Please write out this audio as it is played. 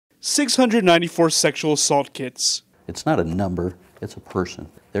694 sexual assault kits. It's not a number, it's a person.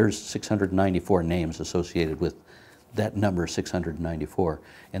 There's 694 names associated with that number, 694,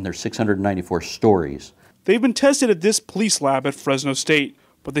 and there's 694 stories. They've been tested at this police lab at Fresno State,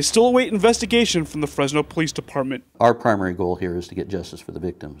 but they still await investigation from the Fresno Police Department. Our primary goal here is to get justice for the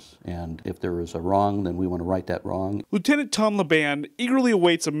victims, and if there is a wrong, then we want to right that wrong. Lieutenant Tom Laband eagerly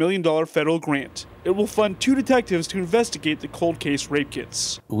awaits a $1 million federal grant. It will fund 2 detectives to investigate the cold case rape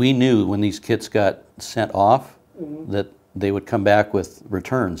kits. We knew when these kits got sent off that they would come back with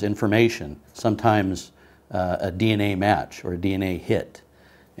returns, information, sometimes a DNA match or a DNA hit,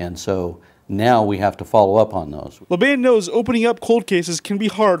 and so now we have to follow up on those. Laband knows opening up cold cases can be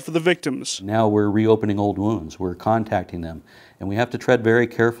hard for the victims. Now we're reopening old wounds. We're contacting them, and we have to tread very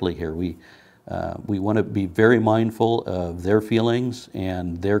carefully here. We want to be very mindful of their feelings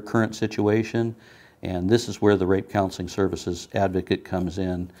and their current situation, and this is where the Rape Counseling Services advocate comes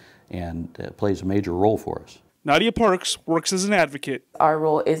in and plays a major role for us. Nadia Parks works as an advocate. Our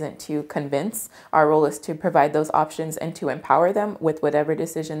role isn't to convince. Our role is to provide those options and to empower them with whatever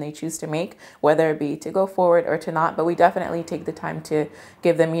decision they choose to make, whether it be to go forward or to not. But we definitely take the time to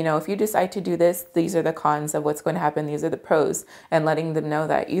give them, if you decide to do this, these are the cons of what's going to happen. These are the pros, and letting them know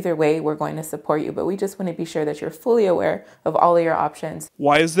that either way, we're going to support you. But we just want to be sure that you're fully aware of all of your options.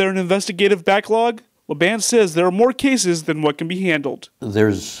 Why is there an investigative backlog? Laband says there are more cases than what can be handled.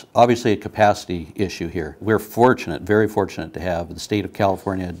 There's obviously a capacity issue here. We're fortunate, very fortunate to have the State of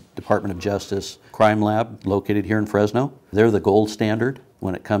California Department of Justice Crime Lab located here in Fresno. They're the gold standard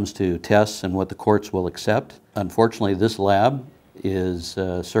when it comes to tests and what the courts will accept. Unfortunately, this lab is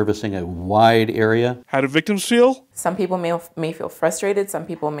servicing a wide area. How do victims feel? Some people may feel frustrated. Some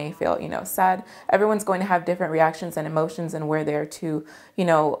people may feel, sad. Everyone's going to have different reactions and emotions, and we're there to,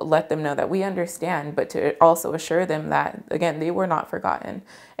 let them know that we understand, but to also assure them that, again, they were not forgotten,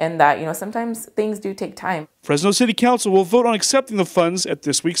 and that, sometimes things do take time. Fresno City Council will vote on accepting the funds at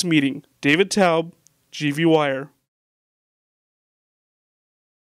this week's meeting. David Taub, GV Wire.